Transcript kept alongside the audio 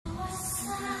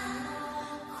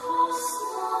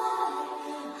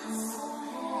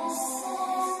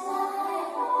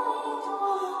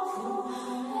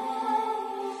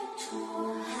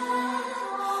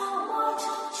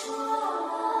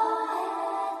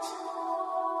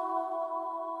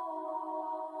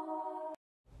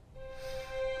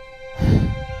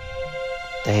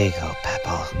There you go,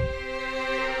 Pappaw.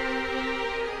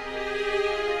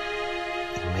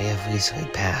 It may have recently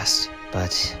passed,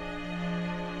 but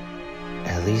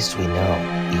at least we know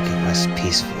you can rest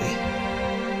peacefully.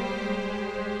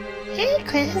 Hey,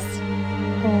 Chris.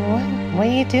 What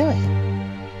are you doing?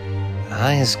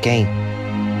 I was getting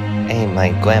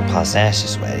my grandpa's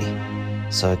ashes ready,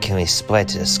 so it can be spread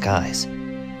to the skies.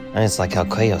 And it's like how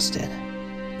Kratos did.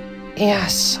 Yeah,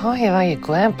 sorry about your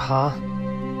grandpa.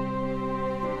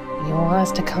 You want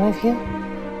us to come with you?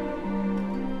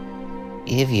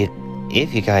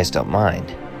 If you guys don't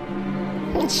mind.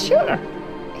 Sure.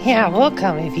 Yeah, we'll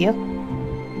come with you.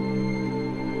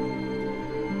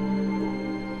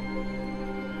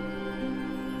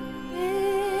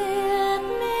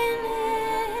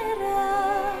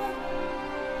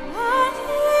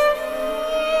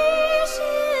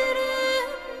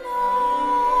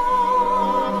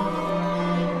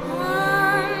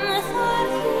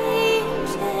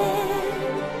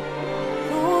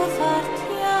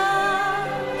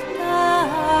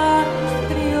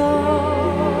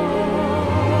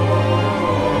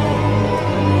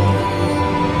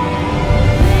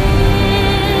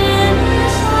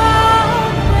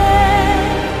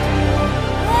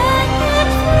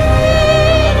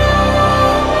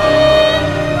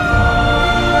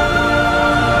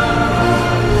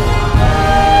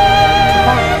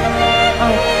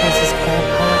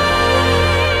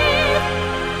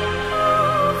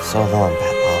 So long,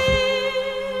 Pappaw.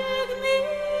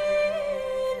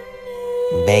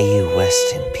 May you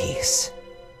rest in peace.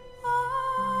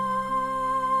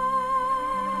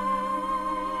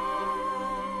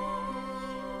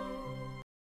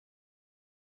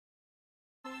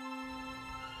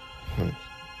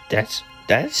 That's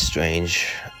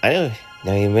strange. I don't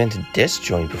know you went to this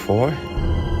joint before.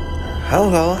 Oh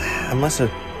well, I must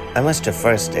have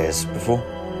first this before.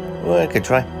 Well, I could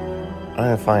try. I'm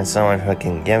gonna find someone who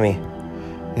can get me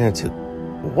into.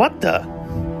 What the?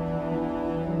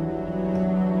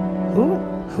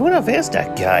 Who the f is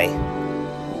that guy?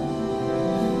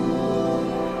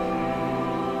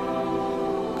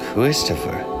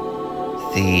 Christopher,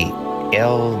 the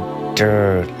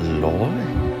Elder Lord?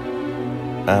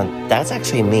 That's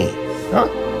actually me. Huh?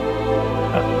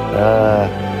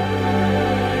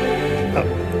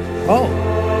 Oh.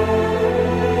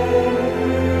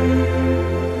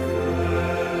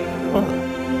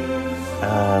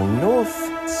 No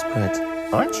offense, but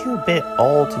aren't you a bit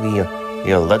old to be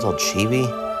a little chibi?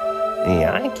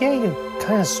 Yeah, I get you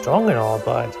kind of strong and all,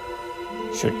 but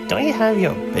Don't you have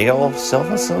your big old self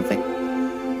or something?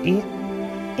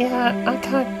 yeah,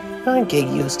 I get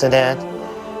used to that.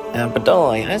 But don't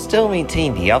worry, I still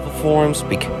maintain the other forms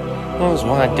because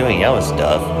while I'm doing other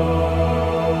stuff.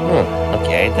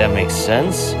 Okay, that makes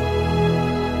sense.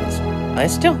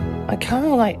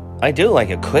 I do like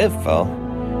a cliff, though.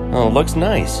 Oh, it looks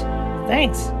nice.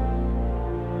 thanks.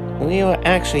 We were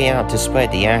actually out to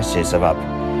spread the ashes of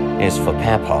is for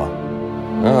Pappaw.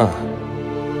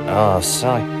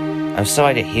 Sorry. I'm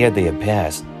sorry to hear that your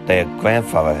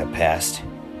grandfather had passed.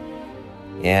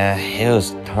 Yeah, it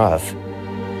was tough.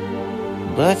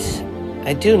 But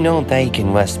I do know that he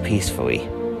can rest peacefully.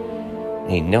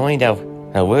 And knowing that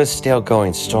we're still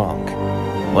going strong.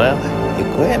 Well, your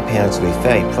grandparents will be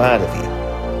very proud of you.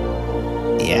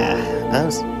 Yeah, I'm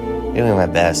doing my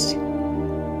best.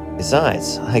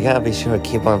 Besides, I gotta be sure to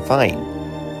keep on fighting.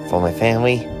 For my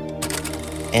family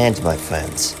and my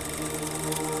friends.